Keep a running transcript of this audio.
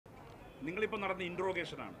നിങ്ങളിപ്പോൾ നടന്ന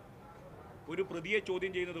ഇൻട്രോഗേഷനാണ്. ഒരു പ്രതിയെ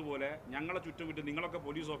ചോദ്യം ചെയ്യുന്നത് പോലെ ഞങ്ങളെ ചുറ്റും വിട്ട് നിങ്ങളൊക്കെ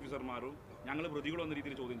പോലീസ് ഓഫീസർമാരും ഞങ്ങൾ പ്രതികളും എന്ന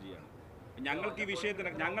രീതിയിൽ ചോദ്യം ചെയ്യാണ്. ഞങ്ങൾക്ക് ഈ വിഷയത്തിന്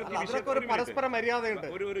പരസ്പര മര്യാദയുണ്ട്,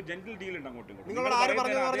 ഒരു ജെന്റിൽ ഡീൽ ഉണ്ട് അങ്ങോട്ടും ഇങ്ങോട്ടും.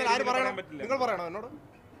 നിങ്ങൾ പറയണോ എന്നോട്?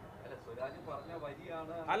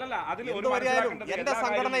 അല്ലല്ല, അതിൽ എന്റെ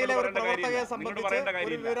സംഘടനയിലെ ഒരു പ്രവർത്തകയെ സംബന്ധിച്ച്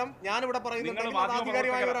ഒരു വിവരം ഞാനിവിടെ പറയുന്നത്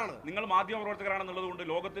നിങ്ങൾ മാധ്യമ പ്രവർത്തകരാണെന്നുള്ളത് കൊണ്ട്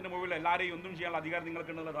ലോകത്തിന്റെ മുകളിൽ എല്ലാവരെയും ഒന്നും ചെയ്യാനുള്ള അധികാരം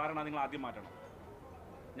നിങ്ങൾക്കുള്ള ധാരണ നിങ്ങൾ ആദ്യം മാറ്റണം.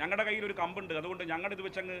 ഞങ്ങളുടെ കയ്യിൽ ഒരു കമ്പുണ്ട്, അതുകൊണ്ട് ഞങ്ങളുടെ ഇത്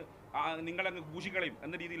വെച്ചങ്ങ് നിങ്ങളങ്ങ് പൂശിക്കളയും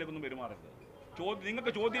എന്ന രീതിയിലേക്കൊന്നും പെരുമാറരുത്.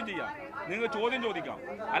 നിങ്ങൾക്ക് ചോദ്യം ചെയ്യാം, നിങ്ങൾക്ക് ചോദ്യം ചോദിക്കാം,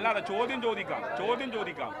 അല്ലാതെ ചോദ്യം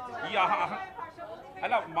ചോദിക്കാം. ഈ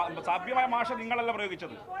അല്ല, സഭ്യമായ ഭാഷ നിങ്ങളല്ല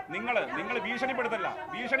പ്രയോഗിച്ചത്. നിങ്ങൾ ഭീഷണിപ്പെടുത്തല്ല.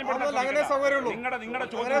 നിങ്ങളുടെ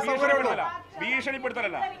ചോദ്യം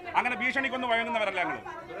ഭീഷണിപ്പെടുത്തലല്ല. അങ്ങനെ ഭീഷണിക്കൊന്നും വഴങ്ങുന്നവരല്ല ഞങ്ങൾ.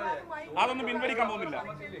 അതൊന്നും പിൻവലിക്കാൻ പോകുന്നില്ല.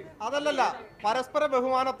 അതല്ലല്ല, പരസ്പര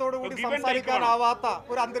ബഹുമാനത്തോടു കൂടി സംസാരിക്കാനാവാത്ത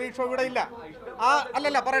ഒരു അന്തരീക്ഷം ഇവിടെ ഇല്ല.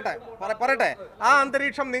 പറയട്ടെ ആ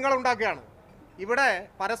അന്തരീക്ഷം നിങ്ങൾ ഉണ്ടാക്കുകയാണ്. ഇവിടെ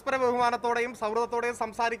പരസ്പര ബഹുമാനത്തോടെയും സൗഹൃദത്തോടെയും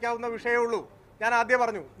സംസാരിക്കാവുന്ന വിഷയമേ ഉള്ളൂ. ഞാൻ ആദ്യം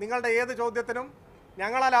പറഞ്ഞു, നിങ്ങളുടെ ഏത് ചോദ്യത്തിനും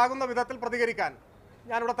ഞങ്ങളാലാകുന്ന വിധത്തിൽ പ്രതികരിക്കാൻ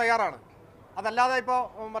ഞാനിവിടെ തയ്യാറാണ്. അതല്ലാതെ ഇപ്പോൾ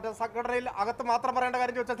മറ്റേ സംഘടനയിൽ അകത്ത് മാത്രം പറയേണ്ട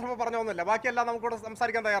കാര്യം ചോദിച്ചാൽ ചിലപ്പോൾ പറഞ്ഞൊന്നുമില്ല, ബാക്കിയെല്ലാം നമുക്കിവിടെ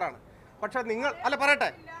സംസാരിക്കാൻ തയ്യാറാണ്. പക്ഷെ നിങ്ങൾ പറയട്ടെ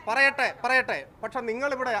പക്ഷെ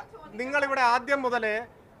നിങ്ങളിവിടെ ആദ്യം മുതലേ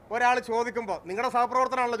ഒരാൾ ചോദിക്കുമ്പോൾ നിങ്ങളുടെ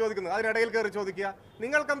സഹപ്രവർത്തനമാണല്ലോ ചോദിക്കുന്നത്, അതിനിടയിൽ കയറി ചോദിക്കുക.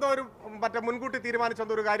 നിങ്ങൾക്കെന്തോ ഒരു മുൻകൂട്ടി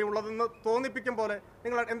തീരുമാനിച്ചെന്തോ ഒരു കാര്യം ഉള്ളതെന്ന് തോന്നിപ്പിക്കും പോലെ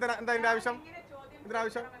നിങ്ങൾ എന്താ ഇതിൻ്റെ ആവശ്യം?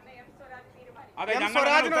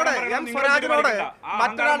 സ്വരാജിനോട്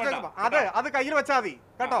മറ്റൊരാൾ അത് കയ്യിൽ വെച്ചാൽ മതി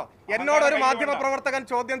കേട്ടോ. എന്നോട് ഒരു മാധ്യമ പ്രവർത്തകൻ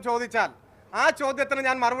ചോദ്യം ചോദിച്ചാൽ ആ ചോദ്യത്തിന്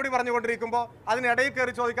ഞാൻ മറുപടി പറഞ്ഞുകൊണ്ടിരിക്കുമ്പോൾ അതിനിടയിൽ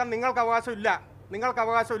കയറി ചോദിക്കാൻ നിങ്ങൾക്ക് അവകാശമില്ല.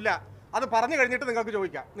 അത് പറഞ്ഞു കഴിഞ്ഞിട്ട് നിങ്ങൾക്ക്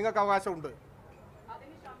ചോദിക്കാം, നിങ്ങൾക്ക് അവകാശമുണ്ട്.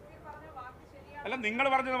 അല്ല, നിങ്ങൾ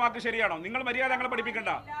പറഞ്ഞത് വാക്ക് ശരിയാണോ? നിങ്ങൾ മര്യാദ ഞങ്ങളെ പഠിപ്പിക്കണ്ട.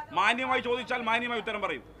 മാന്യമായി ചോദിച്ചാൽ മാന്യമായി ഉത്തരം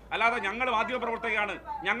പറയും. അല്ലാതെ ഞങ്ങൾ മാധ്യമ പ്രവർത്തകയാണ്,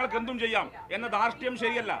 ഞങ്ങൾക്ക് എന്തും ചെയ്യാം എന്ന ധാർഷ്ട്യം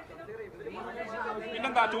ശരിയല്ല.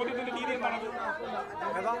 പിന്നെന്താ ചോദ്യത്തിന്റെ രീതി എന്താണ്?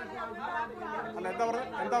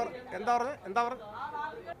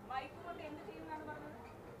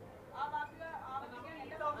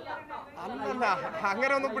 അല്ലല്ല,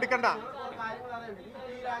 അങ്ങനെ ഒന്നും പിടിക്കണ്ട.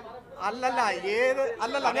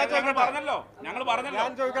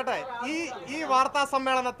 ഞാൻ ചോദിക്കട്ടെ, ഈ വാർത്താ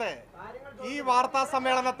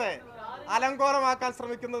സമ്മേളനത്തെ അലങ്കോലമാക്കാൻ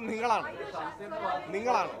ശ്രമിക്കുന്നത് നിങ്ങളാണ്.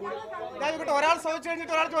 ഞാൻ ചോദിക്കട്ടെ, ഒരാൾ ചോദിച്ചു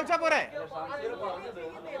കഴിഞ്ഞിട്ട് ഒരാൾ ചോദിച്ചാൽ പോരെ?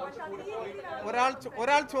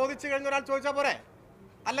 ഒരാൾ ചോദിച്ചു കഴിഞ്ഞ് ഒരാൾ ചോദിച്ചാൽ പോരെ?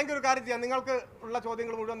 അല്ലെങ്കിൽ ഒരു കാര്യം ചെയ്യാം, നിങ്ങൾക്ക് ഉള്ള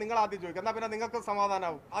ചോദ്യങ്ങൾ മുഴുവൻ നിങ്ങൾ ആദ്യം ചോദിക്കുക, എന്നാൽ പിന്നെ നിങ്ങൾക്ക്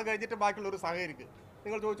സമാധാനമാവും. അത് കഴിഞ്ഞിട്ട് ബാക്കിയുള്ളവർ സഹകരിക്കും.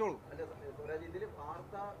 നിങ്ങൾ ചോദിച്ചോളൂ.